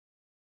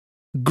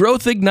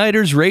Growth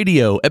Igniters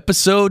Radio,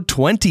 Episode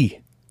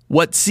 20.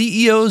 What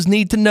CEOs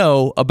need to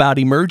know about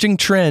emerging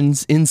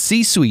trends in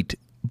C-suite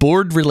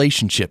board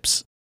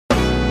relationships.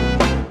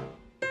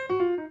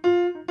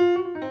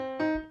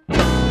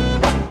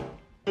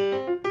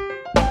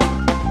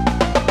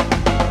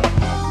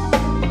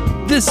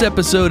 This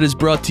episode is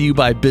brought to you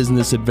by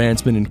Business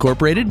Advancement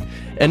Incorporated,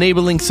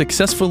 enabling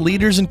successful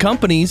leaders and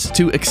companies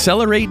to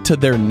accelerate to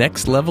their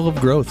next level of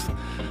growth.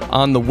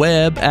 On the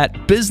web at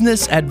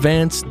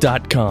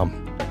businessadvance.com.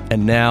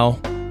 And now,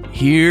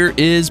 here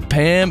is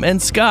Pam and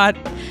Scott.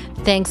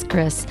 Thanks,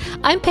 Chris.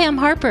 I'm Pam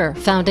Harper,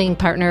 founding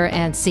partner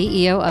and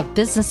CEO of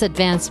Business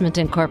Advancement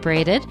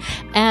Incorporated.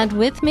 And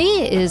with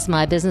me is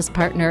my business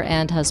partner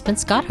and husband,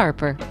 Scott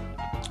Harper.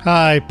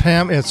 Hi,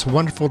 Pam. It's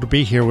wonderful to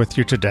be here with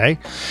you today.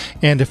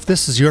 And if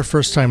this is your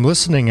first time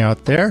listening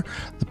out there,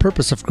 the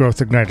purpose of Growth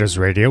Igniters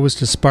Radio is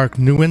to spark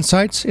new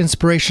insights,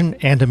 inspiration,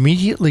 and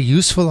immediately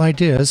useful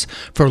ideas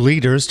for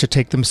leaders to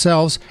take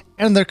themselves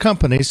and their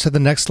companies to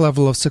the next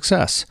level of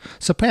success.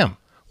 So, Pam,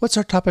 what's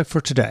our topic for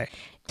today?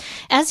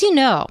 As you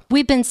know,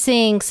 we've been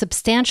seeing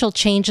substantial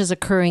changes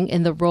occurring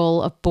in the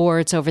role of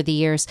boards over the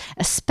years,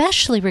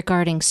 especially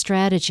regarding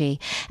strategy.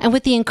 And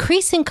with the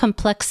increasing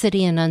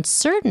complexity and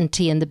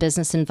uncertainty in the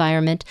business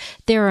environment,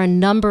 there are a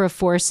number of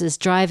forces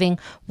driving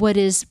what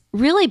is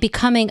really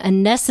becoming a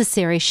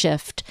necessary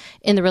shift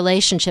in the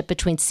relationship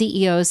between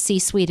CEOs,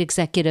 C-suite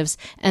executives,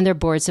 and their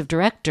boards of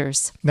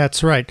directors.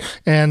 That's right.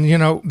 And,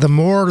 the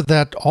more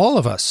that all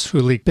of us who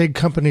lead big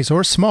companies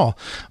or small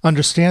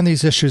understand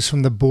these issues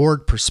from the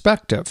board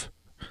perspective,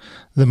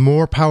 the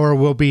more power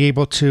we'll be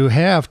able to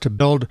have to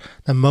build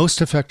the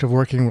most effective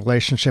working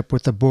relationship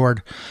with the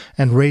board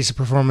and raise the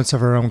performance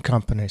of our own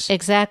companies.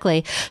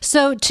 Exactly.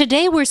 So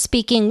today we're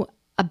speaking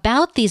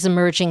about these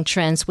emerging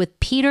trends with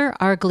Peter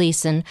R.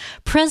 Gleason,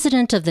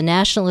 president of the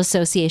National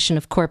Association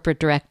of Corporate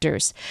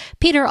Directors.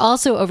 Peter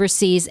also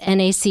oversees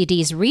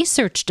NACD's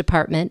research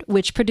department,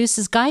 which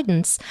produces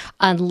guidance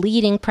on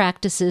leading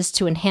practices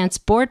to enhance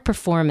board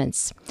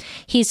performance.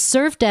 He's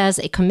served as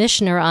a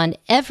commissioner on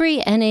every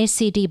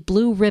NACD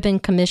Blue Ribbon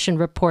Commission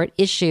report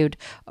issued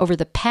over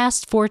the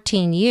past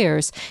 14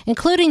 years,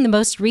 including the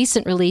most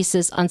recent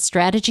releases on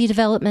strategy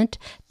development,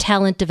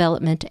 talent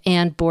development,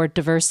 and board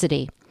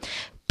diversity.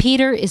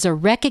 Peter is a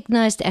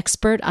recognized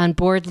expert on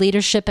board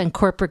leadership and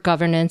corporate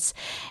governance,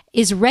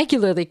 is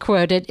regularly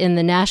quoted in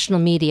the national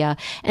media,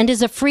 and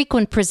is a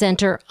frequent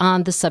presenter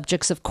on the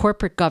subjects of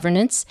corporate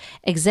governance,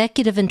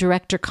 executive and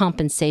director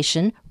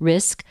compensation,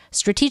 risk,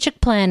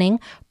 strategic planning,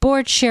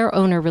 board share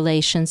owner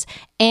relations,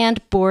 and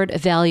board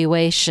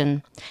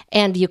evaluation.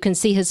 And you can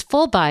see his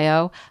full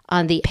bio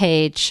on the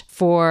page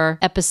for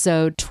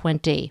episode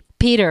 20.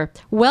 Peter,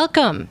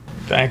 welcome.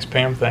 Thanks,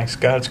 Pam. Thanks,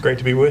 Scott. It's great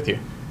to be with you.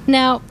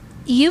 Now,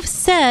 you've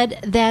said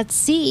that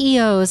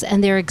CEOs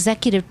and their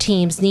executive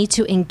teams need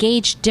to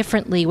engage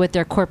differently with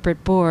their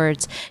corporate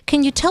boards.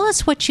 Can you tell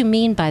us what you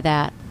mean by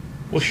that?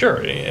 Well,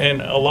 sure.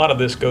 And a lot of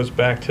this goes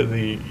back to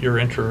your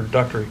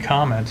introductory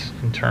comments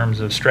in terms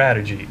of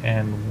strategy.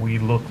 And we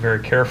look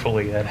very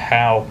carefully at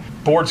how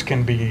boards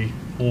can be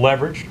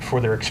leveraged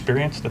for their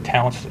experience, the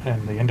talents,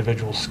 and the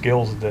individual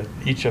skills that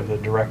each of the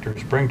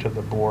directors bring to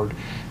the board.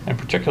 And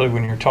particularly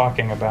when you're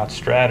talking about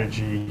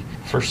strategy,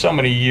 for so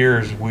many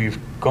years we've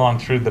gone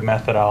through the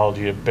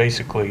methodology of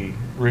basically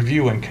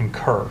review and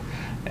concur.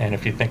 And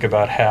if you think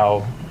about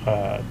how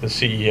the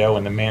CEO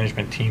and the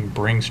management team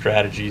bring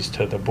strategies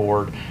to the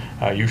board,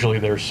 usually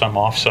there's some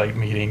off-site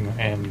meeting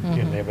and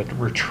they have a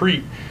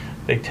retreat.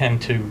 They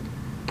tend to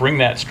bring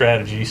that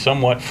strategy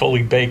somewhat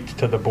fully baked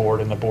to the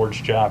board, and the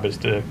board's job is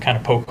to kind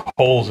of poke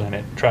holes in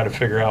it, try to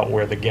figure out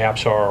where the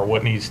gaps are or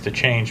what needs to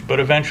change. But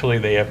eventually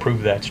they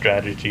approve that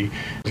strategy.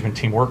 The management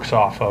team works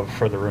off of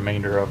for the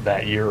remainder of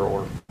that year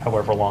or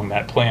however long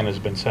that plan has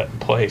been set in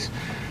place.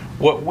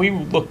 What we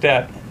looked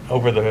at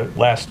over the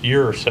last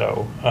year or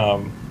so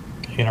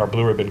in our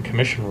Blue Ribbon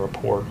Commission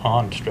report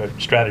on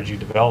strategy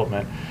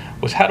development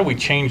was how do we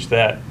change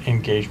that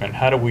engagement?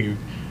 How do we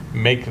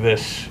make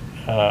this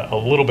a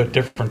little bit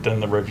different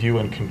than the review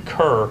and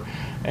concur?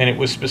 And it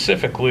was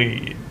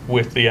specifically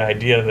with the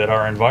idea that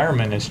our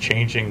environment is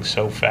changing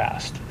so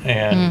fast,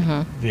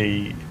 and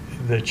the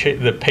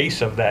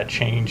pace of that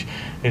change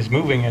is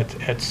moving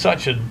at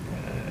such an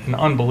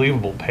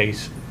unbelievable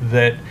pace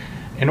that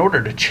in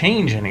order to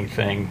change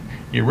anything,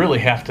 you really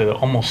have to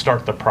almost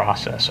start the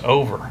process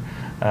over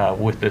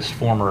with this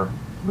former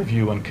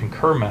review and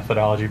concur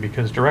methodology,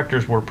 because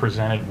directors were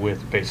presented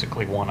with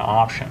basically one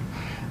option.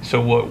 So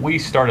what we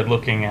started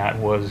looking at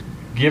was,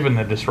 given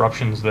the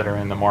disruptions that are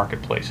in the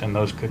marketplace, and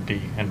those could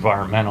be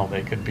environmental,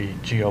 they could be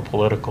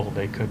geopolitical,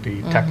 they could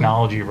be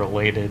technology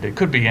related, it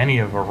could be any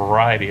of a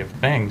variety of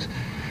things,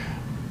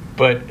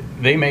 but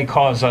they may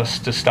cause us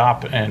to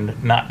stop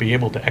and not be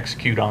able to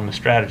execute on the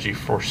strategy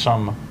for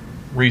some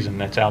reason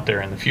that's out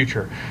there in the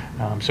future.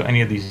 So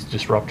any of these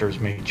disruptors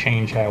may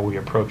change how we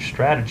approach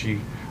strategy.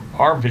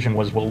 Our vision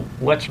was, well,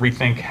 let's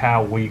rethink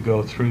how we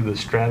go through the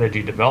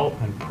strategy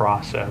development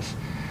process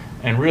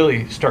and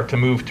really start to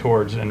move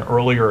towards an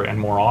earlier and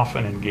more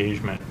often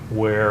engagement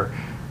where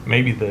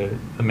maybe the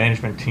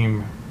management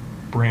team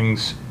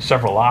brings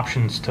several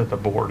options to the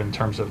board in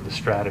terms of the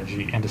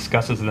strategy and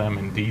discusses them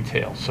in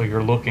detail. So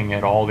you're looking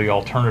at all the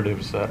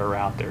alternatives that are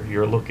out there.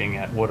 You're looking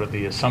at what are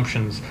the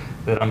assumptions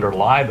that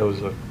underlie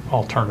those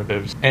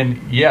alternatives.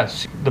 And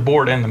yes, the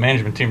board and the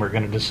management team are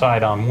going to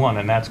decide on one,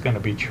 and that's going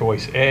to be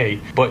choice A.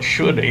 But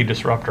should a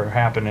disruptor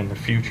happen in the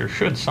future,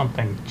 should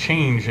something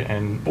change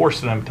and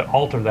force them to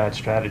alter that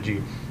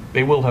strategy,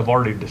 they will have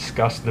already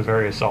discussed the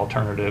various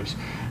alternatives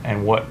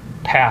and what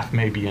path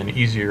may be an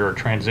easier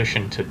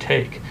transition to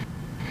take.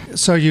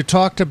 So you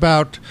talked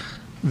about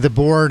the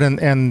board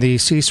and the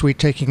C-suite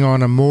taking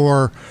on a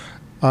more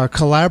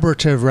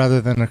collaborative rather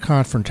than a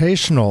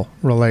confrontational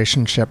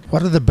relationship.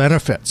 What are the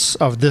benefits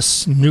of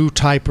this new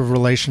type of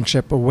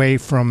relationship away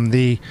from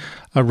the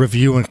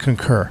review and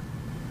concur?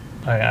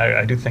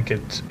 I do think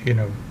it's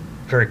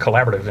very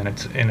collaborative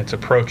in its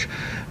approach.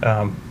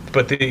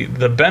 But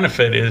the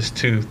benefit is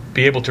to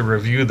be able to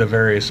review the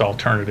various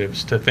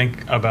alternatives, to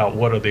think about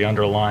what are the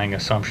underlying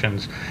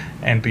assumptions,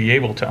 and be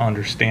able to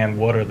understand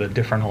what are the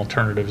different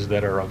alternatives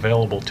that are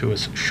available to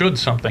us should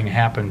something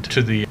happen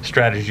to the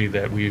strategy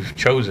that we've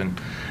chosen.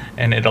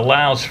 And it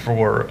allows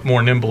for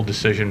more nimble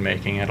decision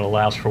making. It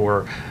allows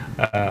for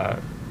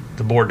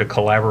the board to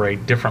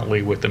collaborate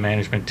differently with the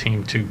management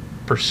team to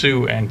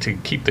pursue and to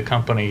keep the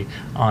company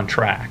on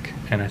track.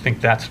 And I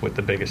think that's what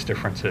the biggest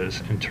difference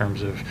is in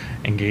terms of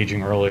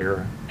engaging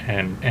earlier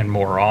and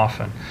more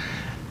often.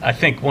 I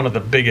think one of the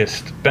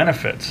biggest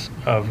benefits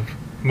of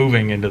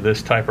moving into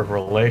this type of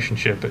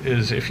relationship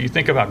is, if you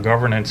think about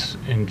governance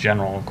in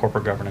general,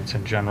 corporate governance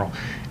in general,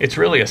 it's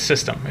really a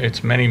system.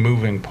 It's many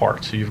moving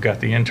parts. So you've got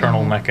the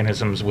internal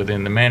mechanisms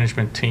within the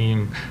management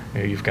team,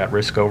 you've got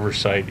risk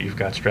oversight, you've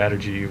got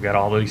strategy, you've got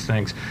all these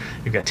things,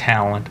 you've got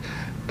talent.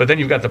 But then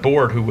you've got the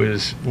board who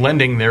is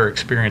lending their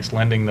experience,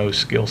 lending those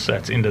skill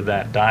sets into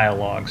that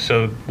dialogue.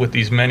 So with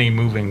these many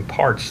moving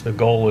parts, the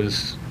goal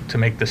is to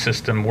make the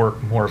system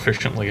work more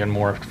efficiently and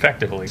more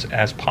effectively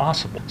as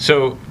possible.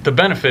 So the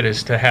benefit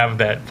is to have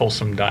that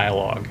fulsome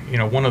dialogue.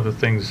 One of the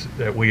things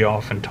that we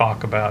often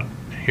talk about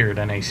here at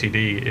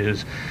NACD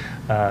is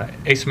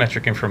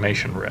asymmetric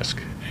information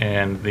risk.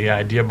 And the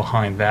idea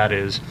behind that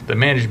is the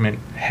management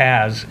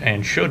has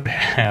and should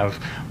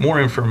have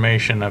more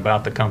information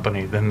about the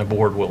company than the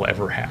board will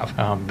ever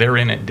have. They're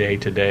in it day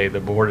to day. The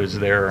board is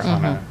there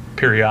on a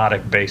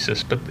periodic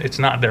basis, but it's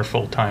not their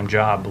full-time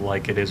job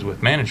like it is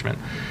with management.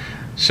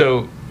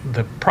 So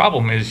the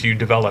problem is you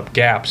develop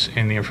gaps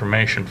in the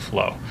information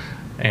flow,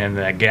 and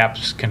that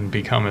gaps can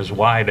become as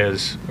wide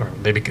as, or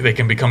they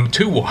can become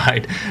too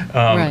wide,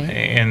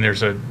 and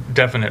there's a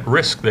definite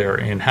risk there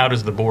in how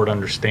does the board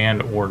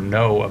understand or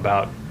know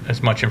about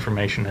as much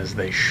information as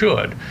they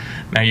should.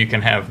 Now you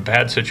can have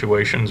bad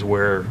situations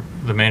where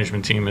the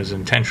management team is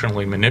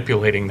intentionally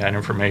manipulating that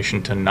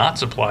information to not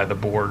supply the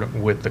board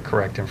with the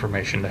correct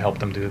information to help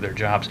them do their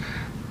jobs.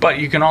 But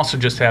you can also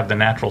just have the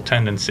natural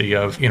tendency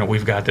of,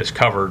 we've got this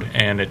covered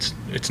and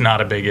it's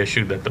not a big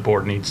issue that the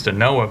board needs to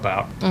know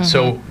about.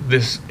 So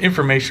this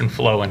information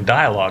flow and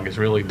dialogue is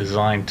really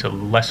designed to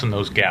lessen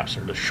those gaps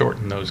or to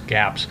shorten those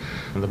gaps.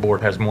 And the board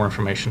has more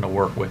information to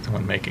work with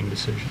when making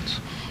decisions.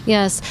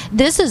 Yes,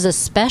 this is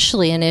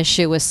especially an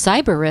issue with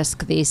cyber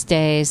risk these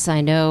days. I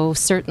know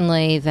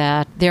certainly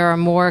that there are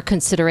more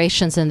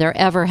considerations than there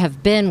ever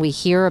have been. We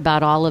hear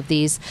about all of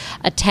these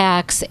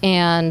attacks,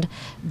 and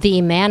the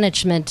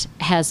management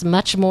has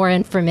much more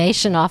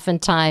information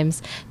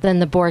oftentimes than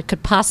the board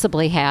could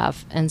possibly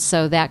have. And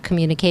so that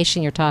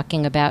communication you're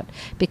talking about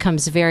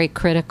becomes very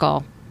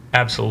critical.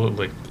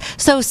 Absolutely.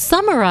 So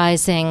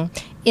summarizing,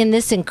 in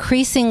this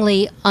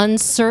increasingly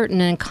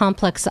uncertain and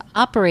complex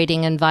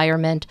operating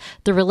environment,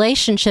 the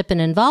relationship and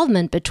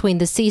involvement between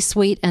the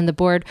C-suite and the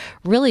board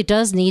really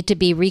does need to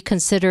be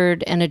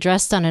reconsidered and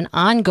addressed on an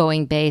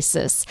ongoing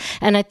basis.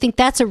 And I think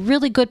that's a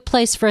really good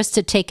place for us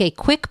to take a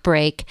quick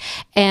break.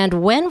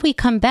 And when we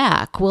come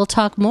back, we'll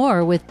talk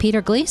more with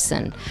Peter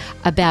Gleason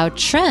about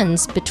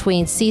trends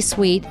between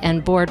C-suite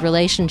and board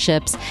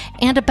relationships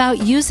and about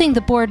using the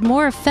board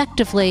more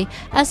effectively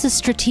as a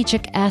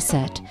strategic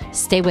asset.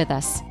 Stay with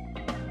us.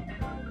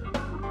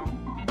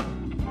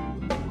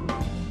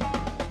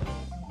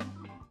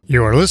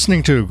 You are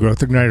listening to Growth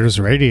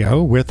Igniters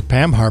Radio with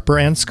Pam Harper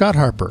and Scott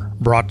Harper,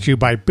 brought to you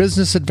by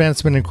Business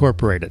Advancement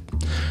Incorporated.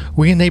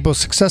 We enable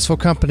successful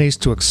companies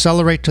to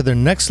accelerate to their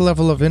next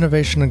level of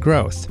innovation and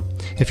growth.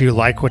 If you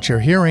like what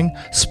you're hearing,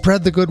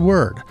 spread the good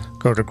word.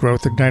 Go to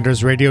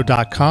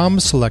growthignitersradio.com,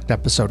 select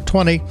episode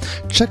 20,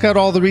 check out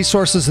all the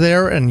resources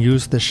there, and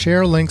use the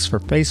share links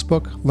for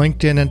Facebook,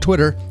 LinkedIn, and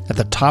Twitter at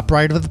the top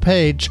right of the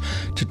page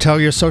to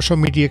tell your social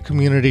media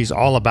communities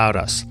all about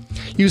us.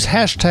 Use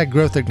hashtag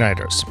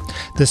GrowthIgniters.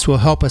 This will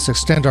help us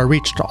extend our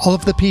reach to all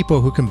of the people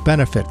who can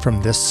benefit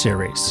from this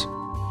series.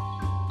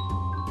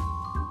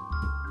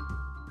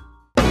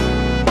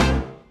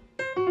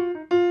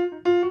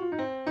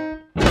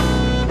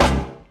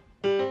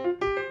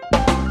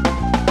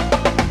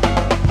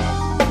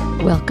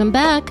 Welcome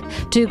back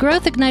to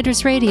Growth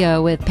Igniters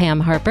Radio with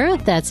Pam Harper,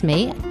 that's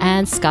me,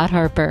 and Scott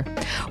Harper.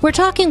 We're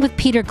talking with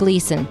Peter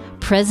Gleason,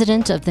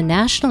 president of the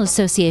National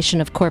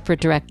Association of Corporate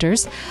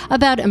Directors,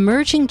 about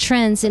emerging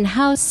trends in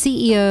how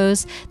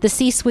CEOs, the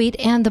C-suite,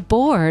 and the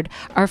board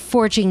are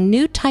forging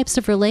new types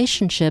of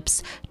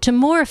relationships to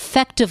more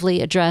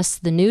effectively address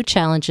the new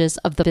challenges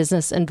of the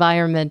business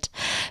environment.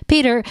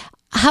 Peter,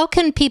 how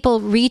can people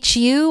reach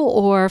you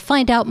or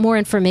find out more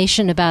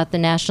information about the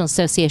National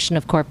Association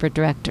of Corporate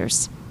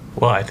Directors?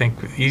 Well, I think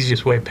the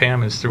easiest way,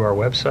 Pam, is through our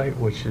website,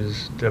 which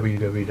is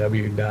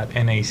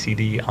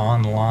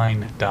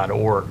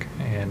www.nacdonline.org.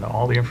 And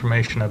all the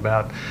information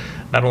about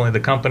not only the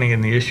company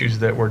and the issues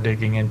that we're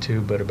digging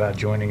into, but about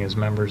joining as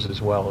members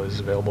as well is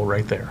available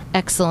right there.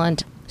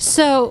 Excellent.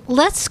 So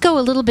let's go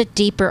a little bit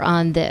deeper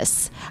on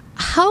this.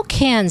 How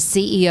can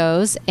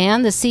CEOs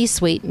and the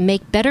C-suite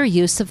make better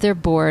use of their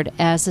board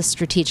as a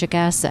strategic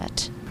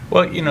asset?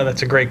 Well,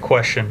 that's a great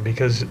question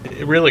because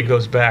it really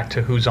goes back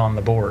to who's on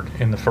the board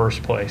in the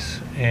first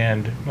place.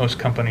 And most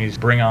companies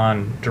bring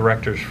on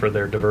directors for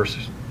their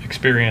diverse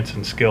experience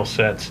and skill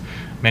sets.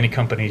 Many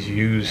companies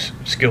use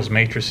skills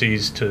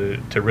matrices to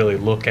really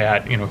look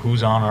at,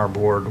 who's on our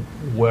board,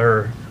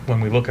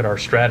 when we look at our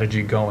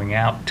strategy going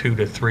out 2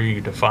 to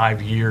 3 to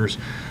 5 years,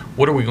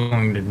 what are we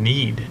going to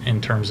need in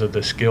terms of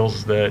the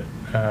skills that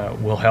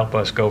will help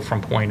us go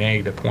from point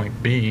A to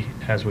point B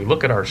as we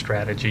look at our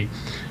strategy,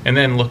 and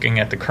then looking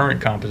at the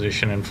current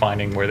composition and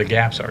finding where the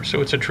gaps are.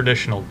 So it's a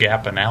traditional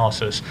gap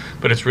analysis,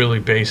 but it's really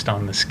based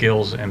on the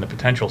skills and the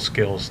potential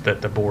skills that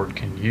the board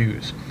can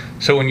use.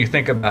 So when you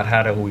think about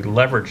how do we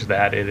leverage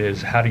that, it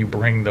is how do you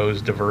bring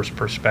those diverse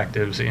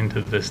perspectives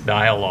into this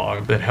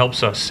dialogue that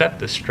helps us set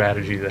this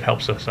strategy, that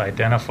helps us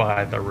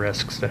identify the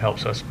risks, that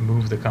helps us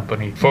move the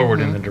company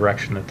forward in the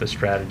direction that the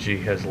strategy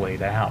has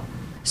laid out.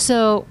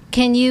 So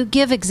can you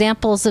give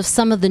examples of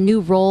some of the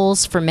new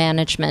roles for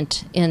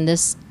management in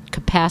this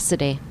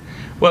capacity?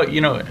 Well,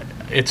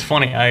 it's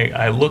funny.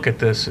 I look at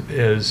this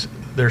as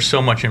there's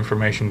so much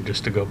information,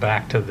 just to go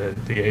back to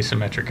the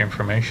asymmetric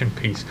information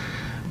piece.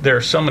 There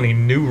are so many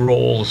new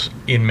roles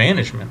in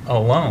management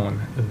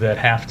alone that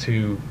have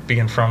to be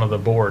in front of the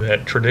board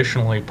that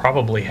traditionally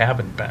probably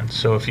haven't been.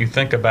 So if you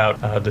think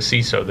about the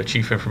CISO, the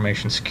Chief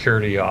Information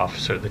Security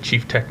Officer, the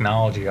Chief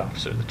Technology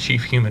Officer, the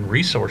Chief Human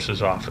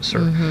Resources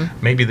Officer,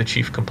 maybe the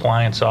Chief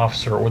Compliance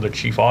Officer or the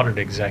Chief Audit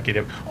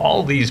Executive,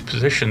 all these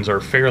positions are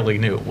fairly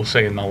new. We'll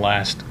say in the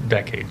last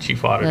decade.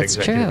 Chief Audit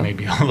Executive may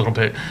be a little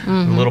bit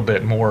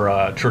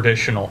more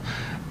traditional.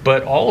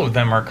 But all of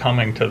them are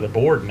coming to the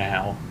board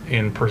now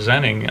in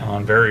presenting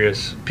on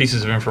various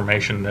pieces of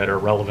information that are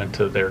relevant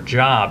to their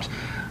jobs.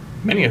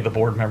 Many of the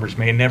board members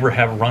may never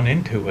have run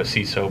into a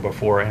CISO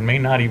before and may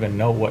not even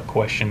know what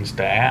questions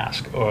to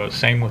ask.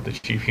 Same with the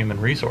Chief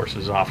Human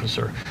Resources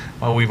Officer.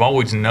 Well, we've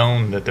always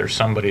known that there's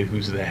somebody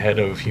who's the head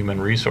of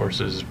human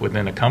resources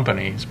within a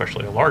company,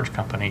 especially a large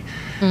company.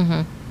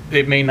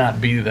 It may not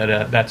be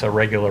that that's a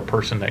regular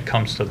person that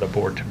comes to the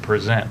board to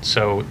present.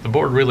 So the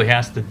board really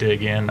has to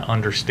dig in,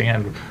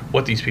 understand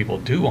what these people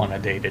do on a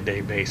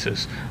day-to-day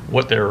basis,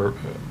 what their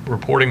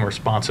reporting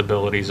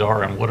responsibilities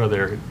are, and what are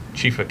their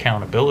chief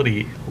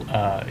accountability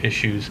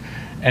issues,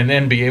 and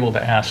then be able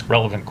to ask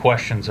relevant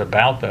questions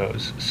about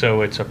those.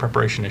 So it's a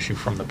preparation issue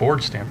from the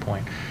board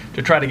standpoint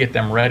to try to get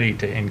them ready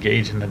to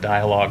engage in the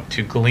dialogue,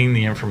 to glean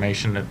the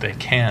information that they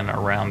can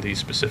around these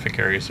specific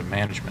areas of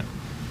management.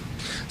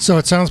 So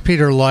it sounds,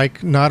 Peter,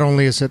 like not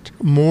only is it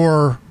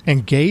more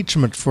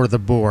engagement for the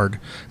board,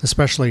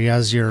 especially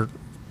as you're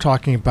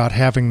talking about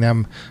having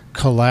them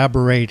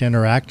collaborate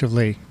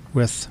interactively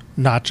with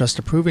not just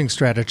approving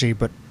strategy,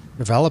 but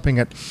developing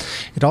it.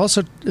 It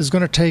also is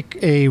going to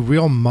take a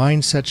real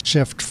mindset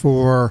shift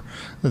for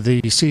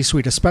the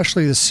C-suite,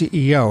 especially the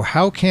CEO.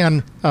 How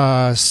can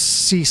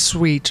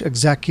C-suite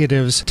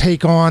executives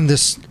take on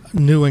this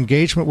new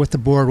engagement with the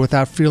board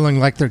without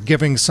feeling like they're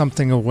giving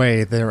something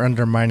away, they're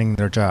undermining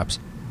their jobs?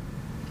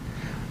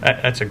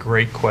 That's a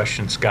great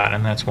question, Scott,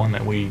 and that's one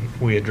that we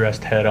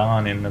addressed head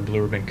on in the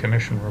Blue Ribbon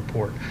Commission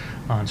report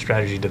on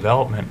strategy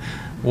development,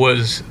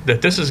 was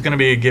that this is going to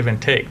be a give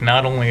and take.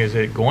 Not only is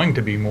it going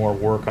to be more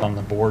work on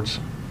the boards,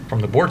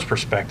 from the board's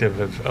perspective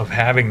of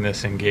having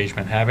this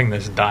engagement, having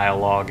this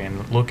dialogue,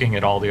 and looking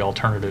at all the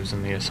alternatives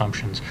and the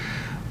assumptions,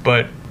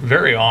 but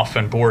very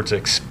often boards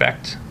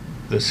expect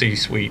the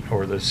C-suite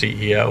or the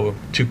CEO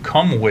to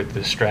come with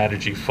the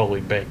strategy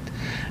fully baked.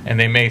 And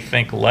they may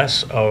think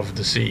less of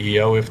the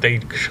CEO if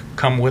they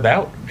come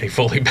without a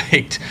fully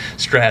baked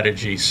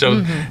strategy.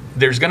 So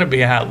there's going to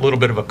be a little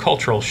bit of a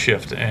cultural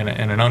shift and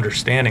an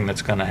understanding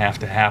that's going to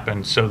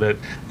happen so that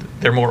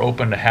they're more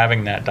open to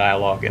having that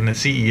dialogue. And the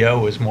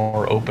CEO is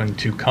more open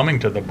to coming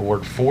to the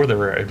board for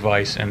their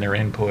advice and their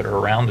input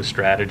around the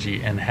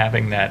strategy and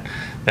having that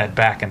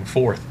back and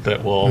forth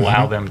that will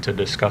allow them to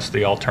discuss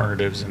the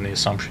alternatives and the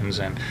assumptions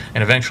and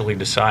eventually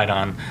decide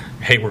on,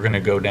 hey, we're going to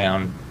go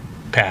down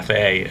path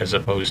A as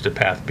opposed to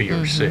path B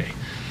or C.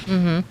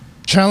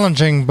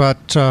 Challenging,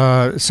 but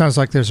it sounds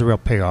like there's a real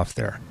payoff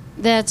there.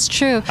 That's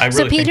true. I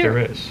really think there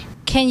is.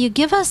 Can you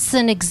give us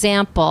an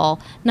example,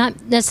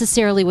 not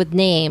necessarily with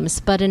names,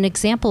 but an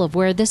example of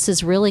where this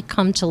has really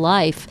come to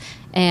life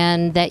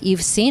and that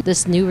you've seen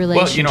this new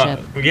relationship.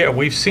 Well,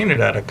 we've seen it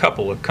at a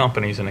couple of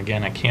companies, and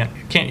again, I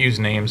can't use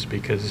names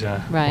because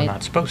we're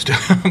not supposed to.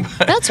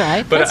 That's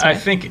right. But I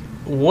think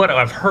what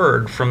I've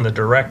heard from the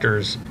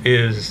directors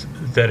is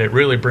that it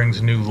really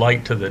brings new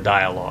light to the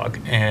dialogue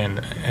and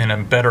a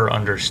better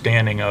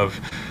understanding of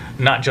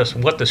not just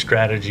what the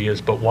strategy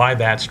is, but why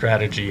that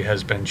strategy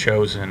has been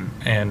chosen,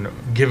 and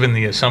given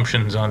the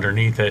assumptions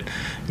underneath it,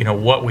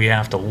 what we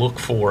have to look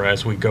for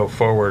as we go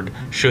forward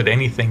should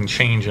anything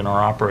change in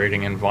our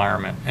operating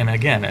environment. And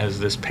again, as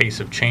this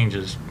pace of change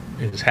is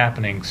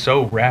happening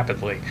so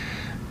rapidly,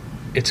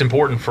 it's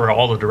important for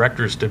all the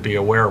directors to be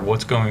aware of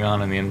what's going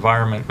on in the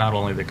environment, not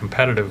only the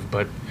competitive,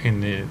 but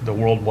in the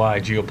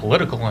worldwide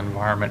geopolitical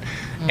environment,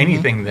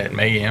 anything that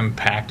may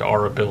impact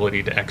our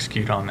ability to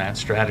execute on that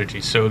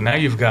strategy. So now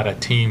you've got a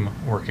team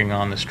working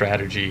on the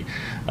strategy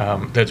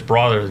that's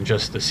broader than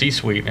just the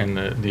C-suite and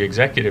the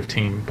executive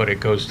team, but it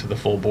goes to the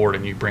full board,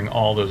 and you bring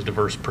all those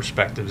diverse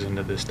perspectives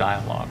into this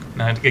dialogue.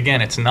 Now,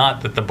 again, it's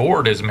not that the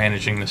board is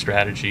managing the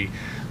strategy,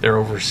 they're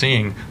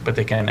overseeing, but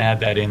they can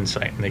add that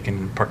insight and they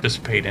can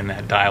participate in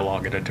that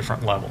dialogue at a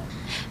different level.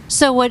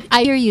 So what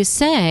I hear you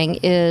saying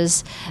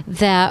is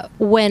that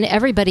when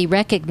everybody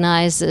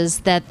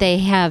recognizes that they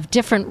have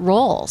different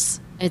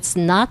roles, it's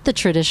not the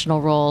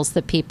traditional roles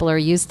that people are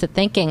used to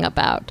thinking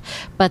about,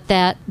 but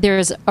that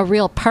there's a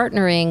real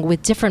partnering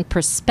with different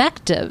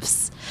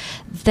perspectives,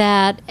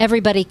 that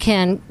everybody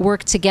can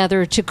work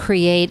together to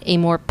create a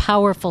more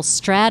powerful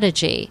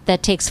strategy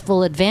that takes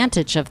full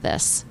advantage of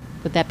this.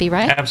 Would that be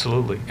right?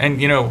 Absolutely. And,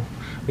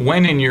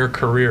 when in your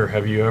career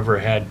have you ever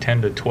had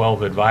 10 to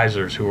 12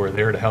 advisors who are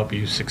there to help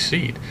you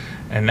succeed?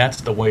 And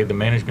that's the way the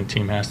management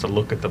team has to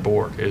look at the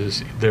board,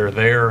 is they're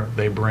there,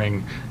 they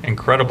bring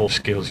incredible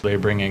skills, they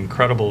bring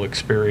incredible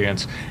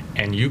experience,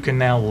 and you can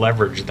now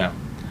leverage them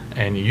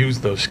and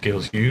use those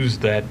skills, use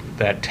that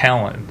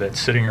talent that's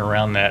sitting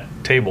around that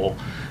table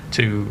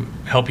to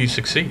help you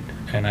succeed.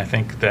 And I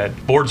think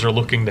that boards are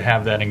looking to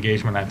have that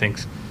engagement. I think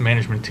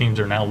management teams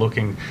are now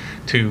looking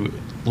to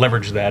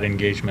leverage that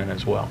engagement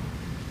as well.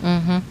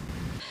 Mm-hmm.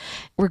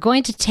 We're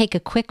going to take a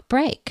quick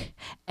break,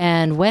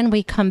 and when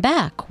we come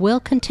back, we'll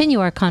continue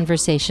our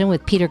conversation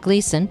with Peter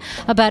Gleason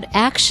about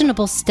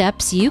actionable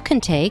steps you can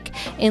take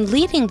in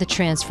leading the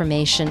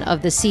transformation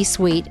of the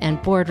C-suite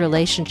and board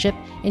relationship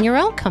in your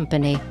own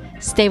company.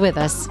 Stay with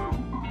us.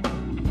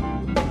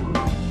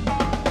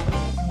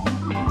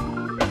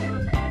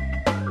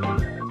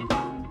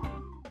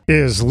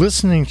 Is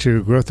listening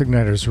to Growth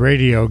Igniters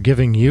Radio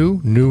giving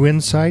you new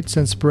insights,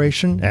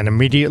 inspiration, and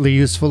immediately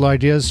useful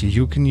ideas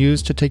you can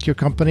use to take your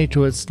company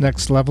to its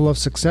next level of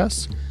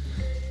success?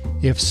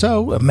 If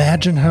so,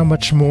 imagine how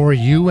much more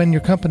you and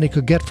your company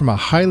could get from a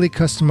highly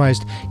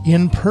customized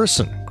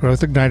in-person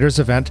Growth Igniters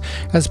event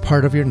as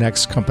part of your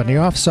next company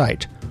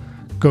offsite.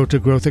 Go to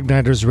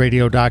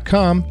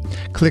growthignitersradio.com,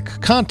 click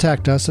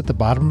Contact Us at the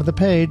bottom of the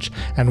page,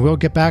 and we'll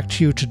get back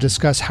to you to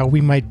discuss how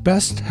we might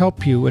best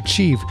help you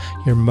achieve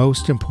your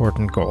most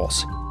important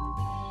goals.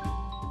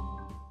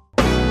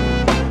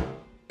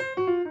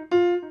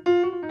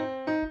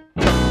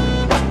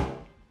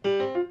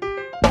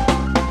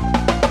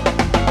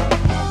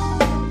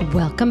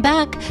 Welcome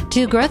back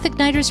to Growth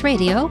Igniters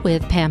Radio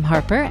with Pam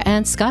Harper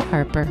and Scott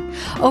Harper.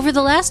 Over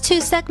the last two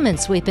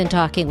segments, we've been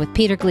talking with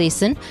Peter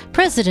Gleason,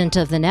 president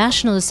of the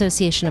National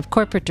Association of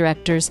Corporate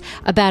Directors,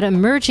 about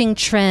emerging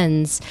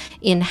trends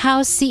in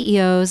how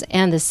CEOs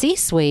and the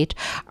C-suite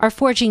are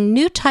forging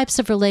new types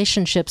of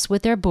relationships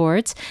with their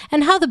boards,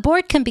 and how the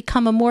board can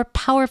become a more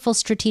powerful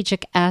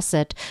strategic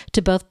asset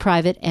to both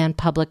private and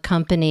public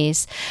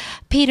companies.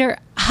 Peter,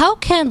 how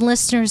can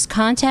listeners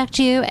contact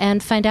you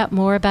and find out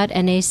more about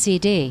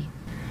NACD?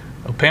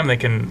 Well, Pam, they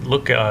can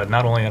look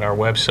not only at our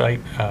website,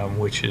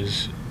 which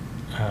is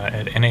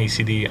at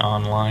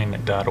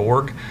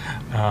nacdonline.org,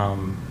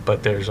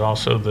 but there's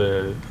also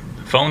the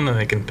phone that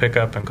they can pick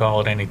up and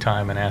call at any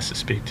time and ask to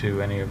speak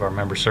to any of our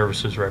member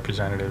services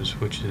representatives,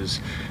 which is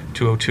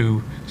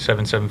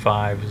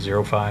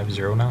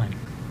 202-775-0509.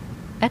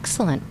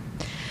 Excellent.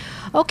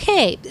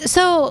 Okay,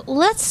 so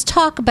let's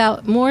talk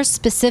about more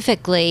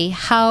specifically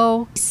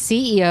how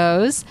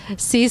CEOs,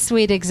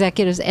 C-suite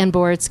executives, and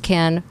boards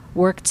can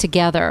work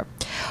together.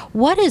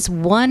 What is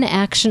one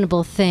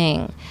actionable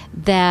thing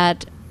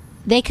that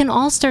they can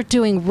all start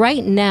doing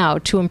right now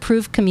to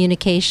improve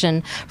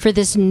communication for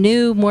this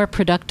new, more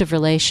productive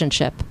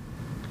relationship?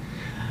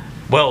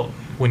 Well,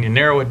 when you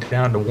narrow it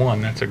down to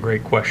one, that's a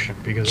great question,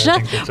 because I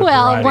think it's a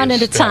variety one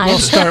of at a steps. time. We'll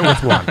start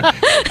with one.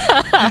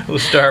 We'll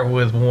start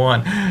with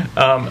one.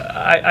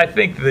 I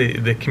think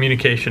the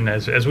communication,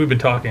 as we've been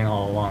talking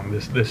all along,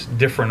 this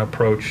different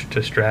approach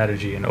to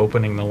strategy and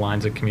opening the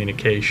lines of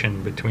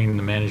communication between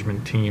the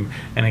management team,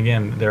 and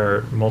again, there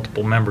are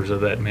multiple members of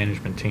that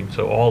management team,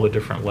 so all the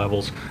different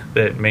levels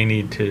that may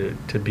need to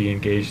be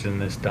engaged in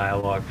this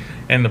dialogue,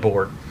 and the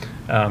board.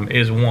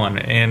 is one.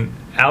 And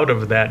out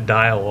of that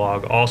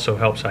dialogue also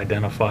helps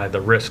identify the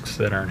risks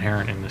that are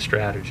inherent in the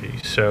strategy.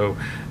 So,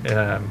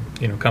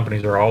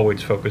 companies are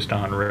always focused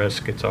on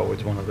risk. It's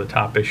always one of the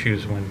top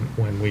issues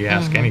when we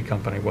ask any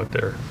company what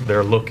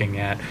they're looking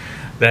at.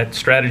 That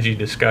strategy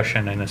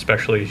discussion, and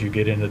especially as you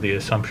get into the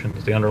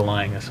assumptions, the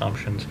underlying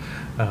assumptions,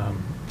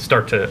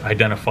 start to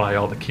identify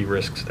all the key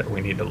risks that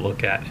we need to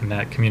look at, and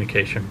that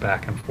communication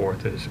back and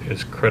forth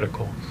is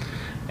critical.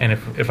 And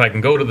if I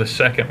can go to the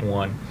second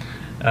one,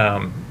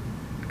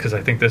 because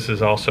I think this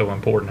is also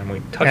important, and we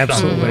touched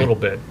on it a little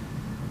bit,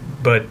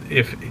 but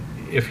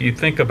if you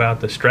think about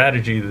the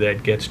strategy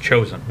that gets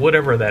chosen,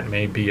 whatever that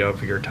may be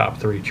of your top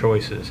 3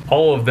 choices,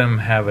 all of them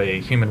have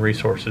a human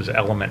resources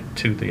element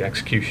to the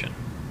execution.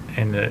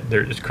 And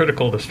it's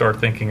critical to start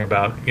thinking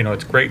about,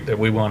 it's great that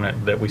we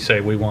say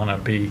we want to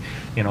be,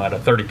 at a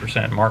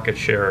 30% market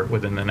share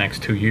within the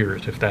next 2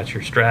 years, if that's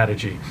your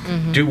strategy.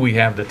 Do we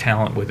have the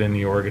talent within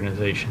the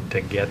organization to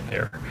get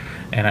there?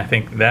 And I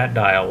think that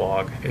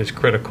dialogue is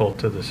critical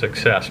to the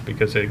success,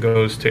 because it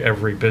goes to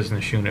every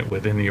business unit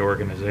within the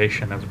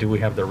organization of, do we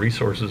have the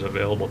resources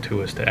available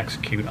to us to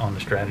execute on the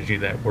strategy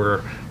that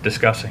we're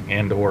discussing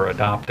and or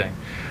adopting?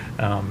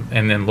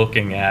 And then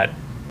looking at,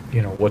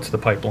 what's the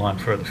pipeline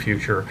for the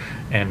future,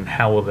 and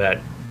how will that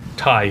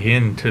tie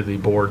into the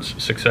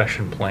board's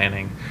succession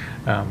planning,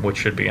 which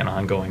should be an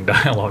ongoing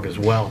dialogue as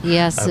well.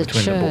 Yes,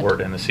 between the board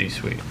and the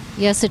C-suite.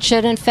 Yes, it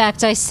should. In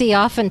fact, I see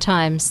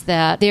oftentimes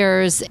that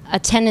there's a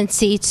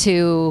tendency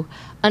to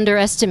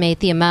underestimate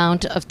the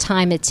amount of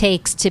time it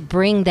takes to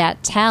bring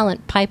that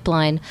talent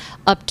pipeline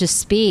up to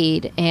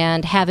speed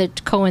and have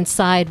it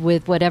coincide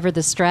with whatever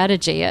the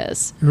strategy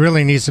is. It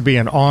really needs to be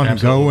an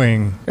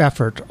ongoing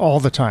effort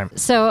all the time.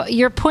 So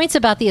your points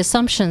about the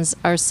assumptions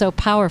are so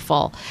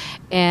powerful.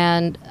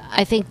 And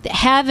I think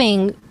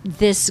having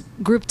this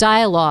group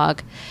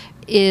dialogue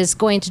is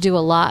going to do a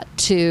lot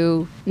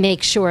to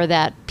make sure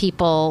that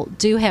people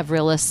do have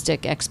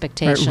realistic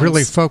expectations. Right,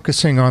 really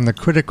focusing on the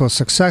critical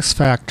success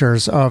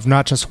factors of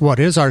not just what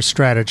is our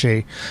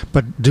strategy,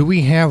 but do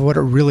we have what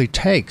it really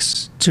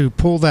takes to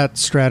pull that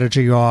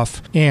strategy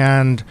off,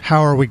 and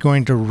how are we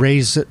going to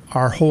raise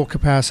our whole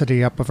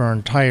capacity up of our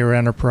entire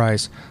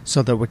enterprise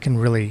so that we can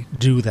really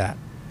do that?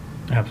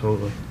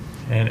 Absolutely.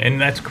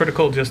 And that's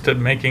critical just to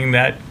making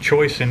that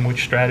choice in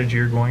which strategy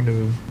you're going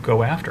to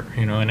go after,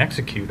 and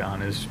execute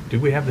on, is, do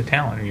we have the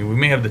talent? We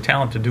may have the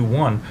talent to do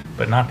one,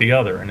 but not the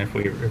other. And if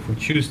we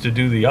choose to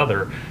do the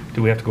other,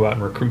 do we have to go out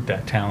and recruit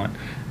that talent?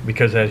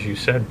 Because as you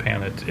said,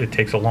 Pam, it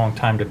takes a long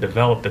time to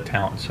develop the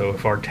talent. So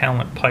if our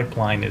talent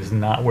pipeline is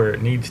not where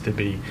it needs to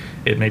be,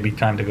 it may be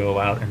time to go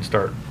out and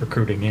start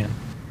recruiting in.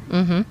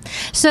 Mm-hmm.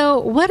 So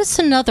what is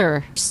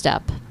another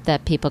step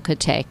that people could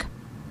take?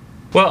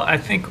 Well, I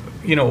think,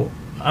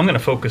 I'm going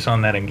to focus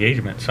on that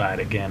engagement side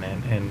again,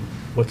 and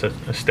what's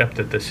a step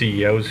that the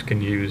CEOs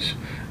can use,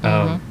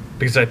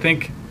 because I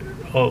think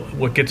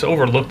what gets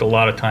overlooked a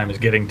lot of time is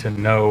getting to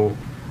know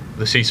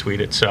the C-suite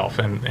itself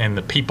and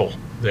the people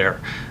there.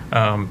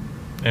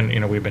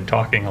 And we've been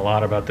talking a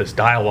lot about this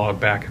dialogue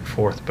back and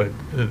forth, but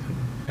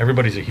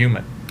everybody's a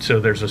human. So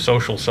there's a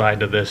social side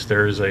to this,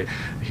 there's a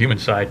human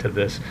side to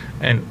this.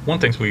 And one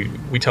thing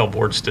we tell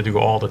boards to do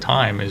all the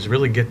time is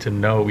really get to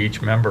know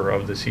each member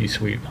of the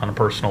C-suite on a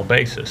personal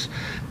basis.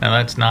 Now,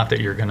 that's not that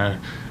you're going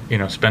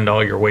to, spend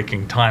all your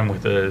waking time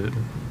with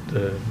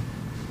the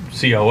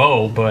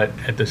COO, but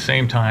at the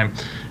same time,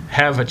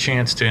 have a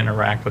chance to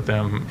interact with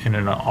them in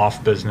an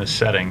off-business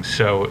setting.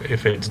 So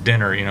if it's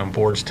dinner,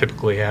 boards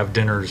typically have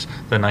dinners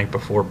the night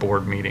before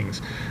board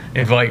meetings.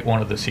 Invite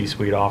one of the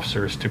C-suite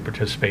officers to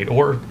participate,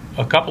 or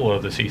a couple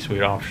of the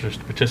C-suite officers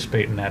to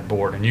participate in that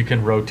board, and you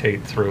can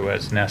rotate through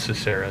as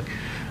necessary.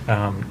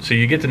 So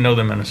you get to know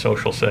them in a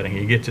social setting.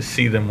 You get to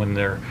see them when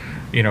they're,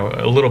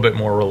 a little bit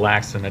more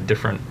relaxed in a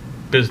different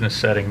business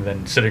setting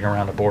than sitting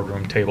around a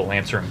boardroom table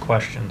answering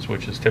questions,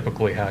 which is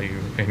typically how you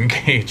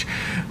engage.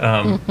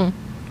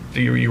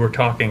 You were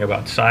talking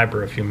about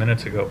cyber a few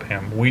minutes ago,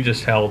 Pam. We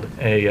just held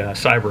a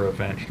cyber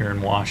event here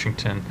in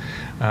Washington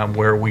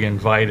where we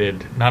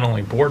invited not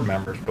only board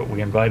members, but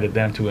we invited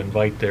them to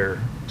invite their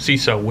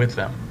CISO with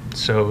them,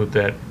 so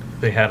that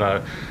they had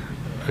a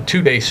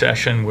 2-day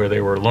session where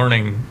they were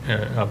learning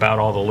about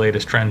all the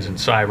latest trends in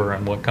cyber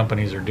and what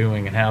companies are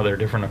doing and how their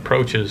different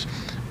approaches.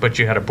 But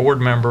you had a board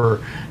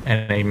member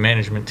and a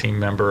management team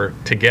member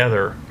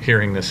together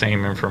hearing the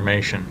same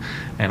information.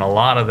 And a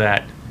lot of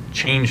that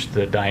changed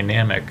the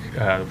dynamic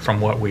from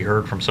what we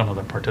heard from some of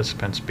the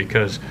participants,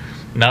 because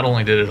not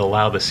only did it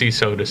allow the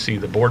CISO to see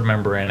the board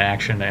member in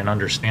action and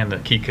understand the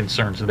key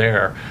concerns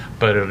there,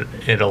 but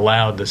it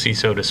allowed the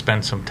CISO to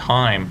spend some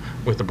time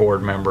with the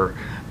board member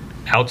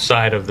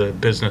outside of the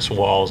business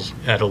walls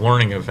at a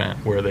learning event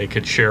where they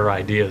could share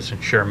ideas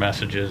and share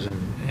messages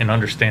and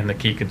understand the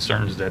key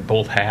concerns that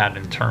both had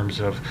in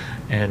terms of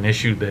an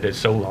issue that is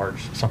so large,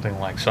 something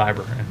like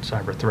cyber and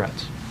cyber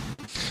threats.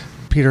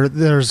 Peter,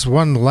 there's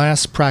one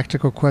last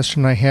practical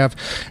question I have,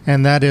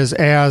 and that is,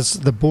 as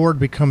the board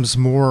becomes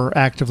more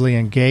actively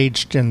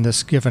engaged in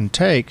this give and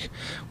take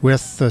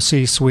with the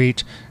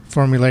C-suite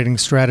formulating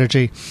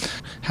strategy.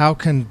 How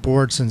can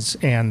boards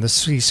and the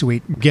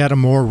C-suite get a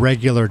more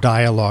regular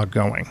dialogue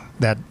going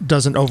that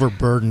doesn't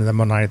overburden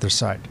them on either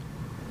side?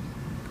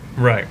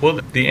 Right. Well,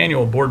 the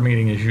annual board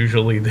meeting is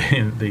usually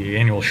the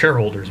annual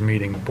shareholders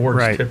meeting.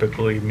 Boards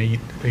typically meet,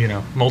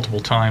 multiple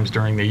times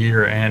during the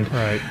year, and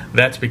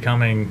that's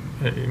becoming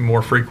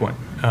more frequent,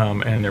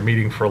 and they're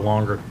meeting for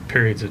longer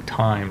periods of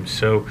time.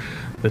 So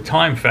the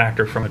time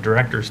factor from a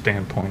director's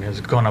standpoint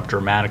has gone up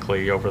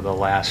dramatically over the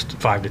last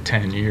 5 to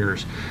 10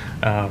 years,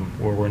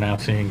 where we're now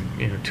seeing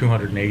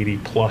 280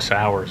 plus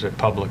hours at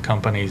public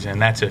companies,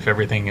 and that's if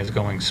everything is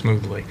going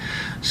smoothly.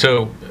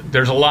 So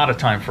there's a lot of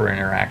time for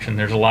interaction.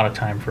 There's a lot of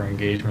time for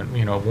engagement.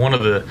 One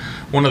of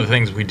the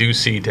things we do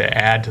see to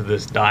add to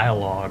this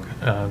dialogue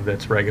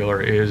that's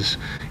regular is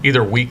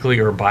either weekly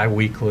or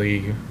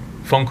biweekly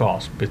phone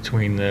calls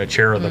between the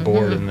chair of the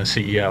board and the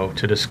CEO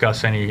to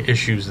discuss any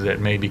issues that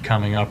may be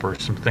coming up, or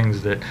some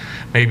things that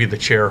maybe the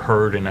chair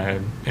heard in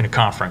a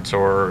conference,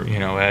 or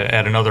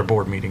at another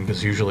board meeting,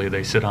 because usually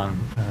they sit on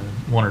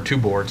one or two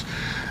boards.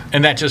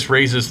 And that just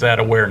raises that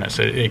awareness.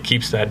 It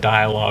keeps that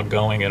dialogue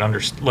going.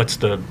 It lets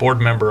the board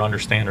member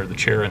understand, or the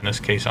chair in this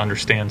case,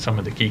 understand some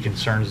of the key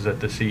concerns that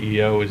the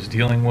CEO is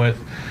dealing with.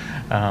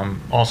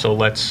 Also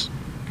lets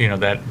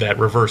that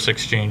reverse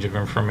exchange of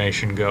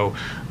information go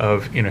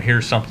of,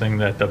 here's something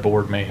that the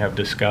board may have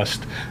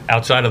discussed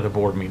outside of the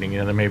board meeting.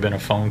 There may have been a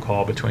phone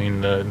call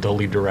between the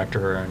lead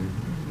director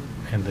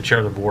and the chair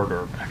of the board,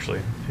 or actually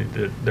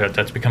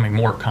that's becoming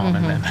more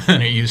common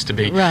than it used to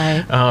be.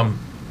 Right.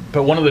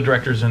 But one of the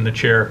directors and the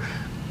chair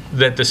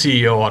that the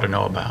CEO ought to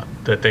know about,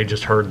 that they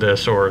just heard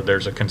this, or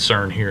there's a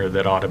concern here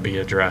that ought to be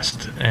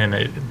addressed. And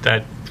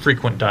that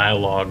frequent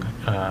dialogue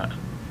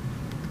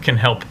can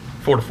help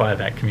fortify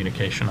that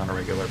communication on a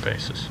regular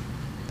basis.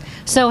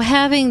 So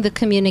having the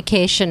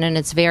communication in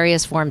its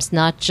various forms,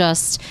 not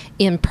just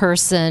in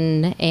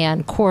person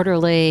and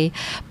quarterly,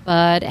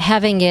 but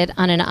having it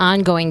on an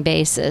ongoing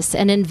basis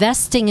and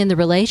investing in the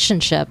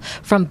relationship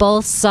from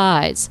both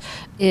sides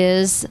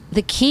is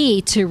the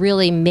key to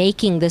really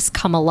making this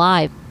come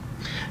alive.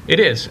 It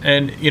is.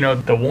 And,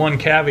 the one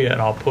caveat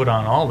I'll put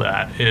on all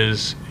that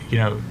is,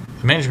 the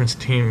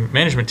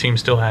management team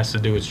still has to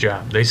do its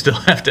job. They still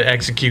have to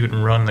execute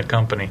and run the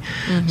company.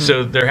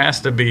 So there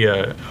has to be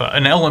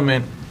an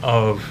element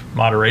of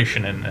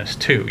moderation in this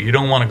too. You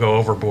don't want to go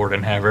overboard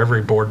and have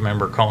every board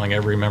member calling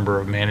every member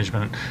of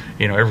management,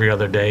 every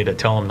other day to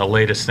tell them the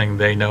latest thing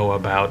they know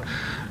about,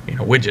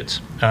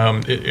 widgets.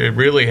 It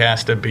really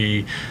has to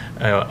be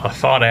a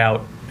thought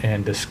out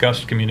and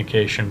discussed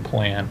communication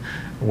plan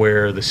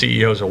where the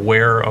CEO is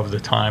aware of the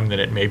time that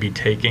it may be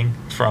taking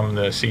from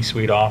the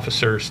C-suite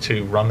officers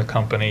to run the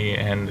company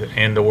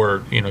and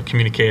or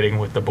communicating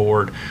with the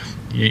board.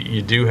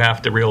 You do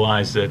have to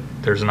realize that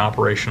there's an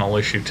operational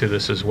issue to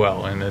this as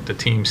well, and that the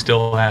team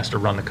still has to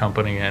run the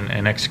company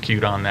and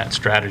execute on that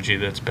strategy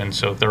that's been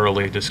so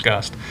thoroughly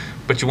discussed.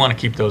 But you want to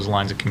keep those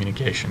lines of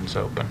communications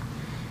open.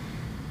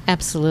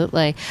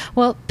 Absolutely.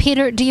 Well,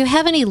 Peter, do you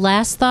have any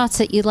last thoughts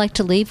that you'd like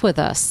to leave with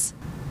us?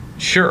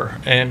 Sure,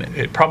 and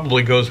it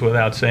probably goes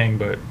without saying,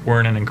 but we're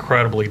in an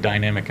incredibly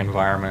dynamic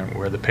environment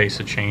where the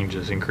pace of change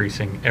is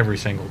increasing every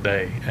single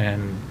day.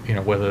 And,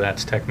 whether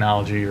that's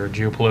technology or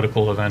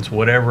geopolitical events,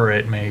 whatever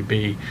it may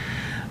be,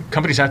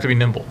 companies have to be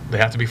nimble. They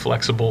have to be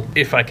flexible.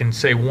 If I can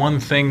say one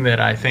thing that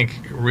I think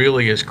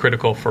really is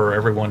critical for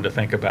everyone to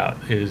think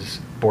about is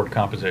board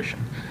composition,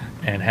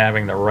 and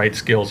having the right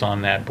skills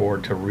on that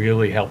board to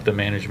really help the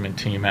management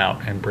team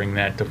out and bring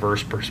that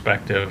diverse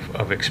perspective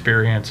of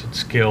experience and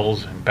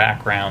skills and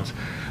backgrounds.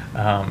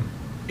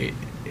 It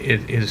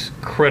is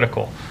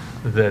critical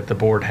that the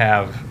board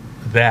have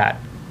that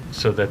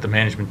so that the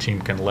management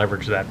team can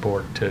leverage that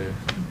board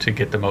to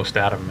get the most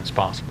out of them as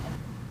possible.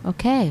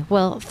 Okay.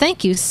 Well,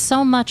 thank you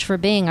so much for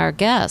being our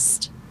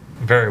guest.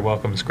 Very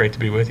welcome. It's great to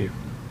be with you.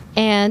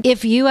 And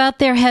if you out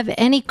there have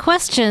any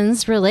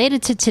questions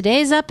related to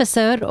today's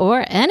episode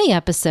or any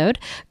episode,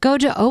 go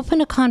to Open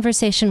a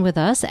Conversation with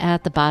Us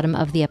at the bottom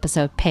of the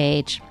episode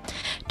page.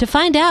 To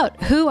find out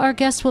who our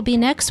guest will be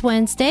next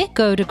Wednesday,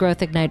 go to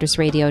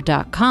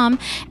growthignitersradio.com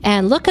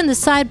and look in the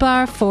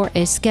sidebar for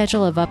a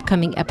schedule of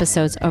upcoming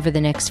episodes over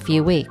the next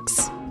few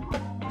weeks.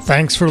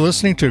 Thanks for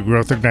listening to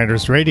Growth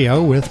Igniters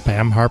Radio with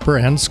Pam Harper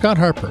and Scott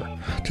Harper.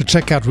 To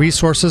check out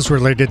resources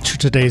related to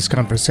today's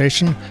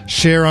conversation,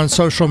 share on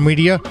social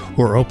media,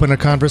 or open a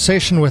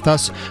conversation with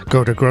us,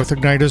 go to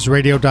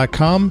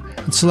growthignitersradio.com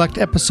and select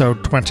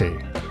episode 20.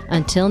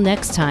 Until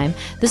next time,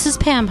 this is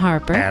Pam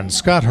Harper and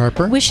Scott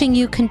Harper, wishing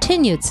you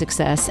continued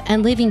success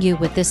and leaving you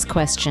with this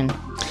question.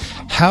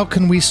 How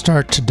can we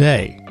start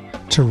today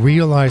to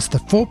realize the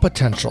full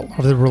potential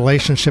of the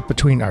relationship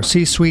between our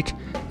C-suite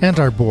and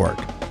our board?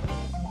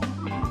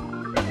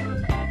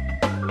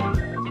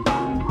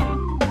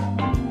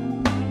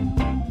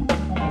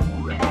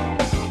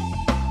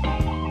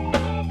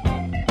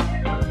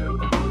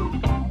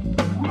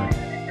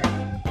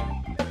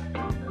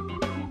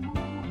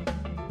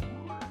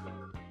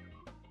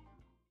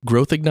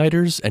 Growth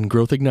Igniters and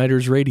Growth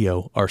Igniters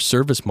Radio are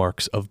service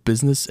marks of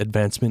Business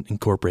Advancement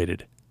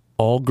Incorporated.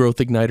 All Growth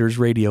Igniters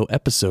Radio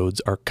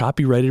episodes are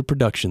copyrighted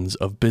productions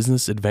of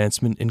Business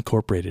Advancement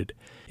Incorporated,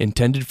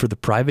 intended for the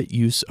private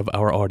use of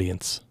our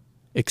audience.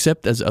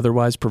 Except as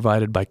otherwise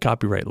provided by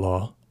copyright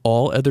law,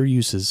 all other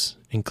uses,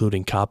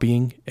 including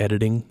copying,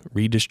 editing,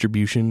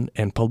 redistribution,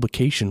 and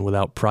publication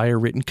without prior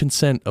written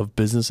consent of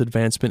Business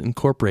Advancement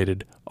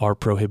Incorporated, are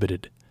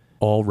prohibited.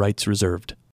 All rights reserved.